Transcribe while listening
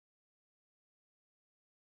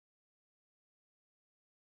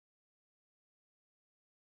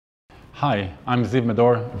Hi, I'm Ziv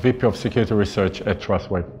Medor, VP of Security Research at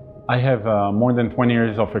Trustwave. I have more than 20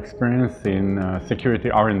 years of experience in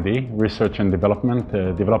security R&D, research and development,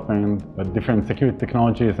 developing different security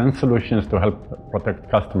technologies and solutions to help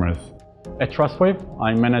protect customers. At Trustwave,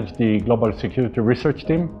 I manage the global security research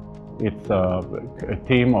team. It's a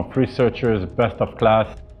team of researchers, best of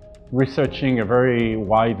class, researching a very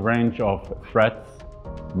wide range of threats,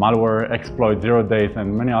 malware, exploits, 0 days,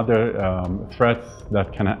 and many other threats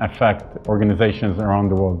that can affect organizations around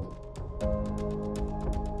the world.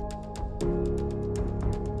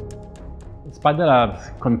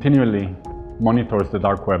 SpiderLabs continually monitors the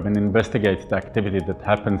dark web and investigates the activity that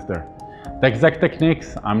happens there. The exact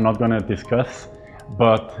techniques I'm not going to discuss,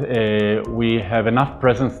 but we have enough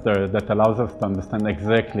presence there that allows us to understand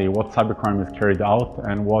exactly what cybercrime is carried out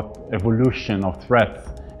and what evolution of threats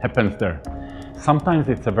happens there. Sometimes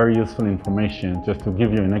it's a very useful information. Just to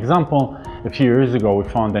give you an example, a few years ago we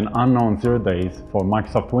found an unknown 0 days for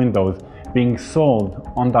Microsoft Windows being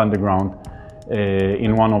sold on the underground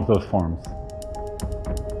in one of those forums.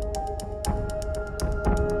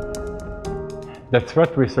 The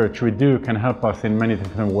threat research we do can help us in many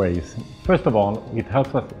different ways. First of all, it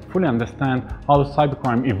helps us fully understand how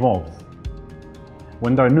cybercrime evolves.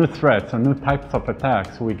 When there are new threats or new types of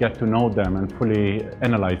attacks, we get to know them and fully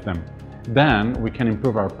analyze them. Then we can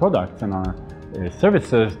improve our products and our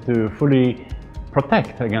services to fully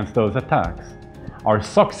protect against those attacks. Our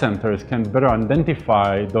SOC centers can better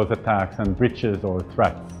identify those attacks and breaches or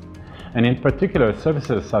threats. And in particular,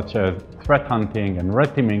 services such as threat hunting and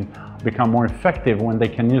red teaming become more effective when they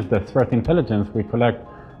can use the threat intelligence we collect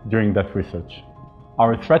during that research.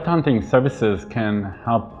 Our threat hunting services can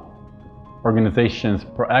help organizations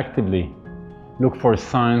proactively look for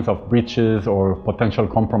signs of breaches or potential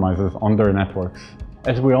compromises on their networks.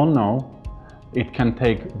 As we all know, it can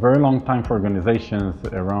take a very long time for organizations,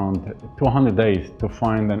 around 200 days, to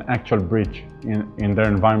find an actual breach in their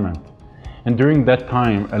environment. And during that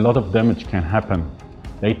time, a lot of damage can happen.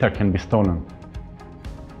 Data can be stolen.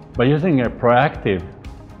 By using a proactive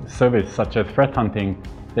service such as threat hunting,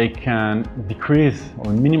 they can decrease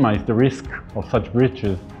or minimize the risk of such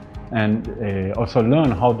breaches and also learn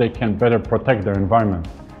how they can better protect their environment.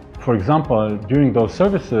 For example, during those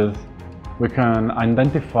services, we can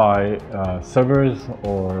identify servers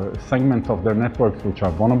or segments of their networks which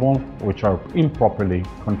are vulnerable, which are improperly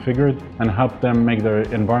configured, and help them make their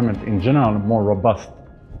environment in general more robust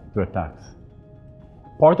to attacks.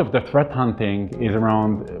 Part of the threat hunting is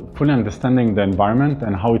around fully understanding the environment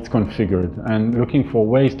and how it's configured, and looking for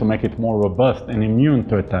ways to make it more robust and immune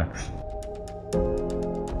to attacks.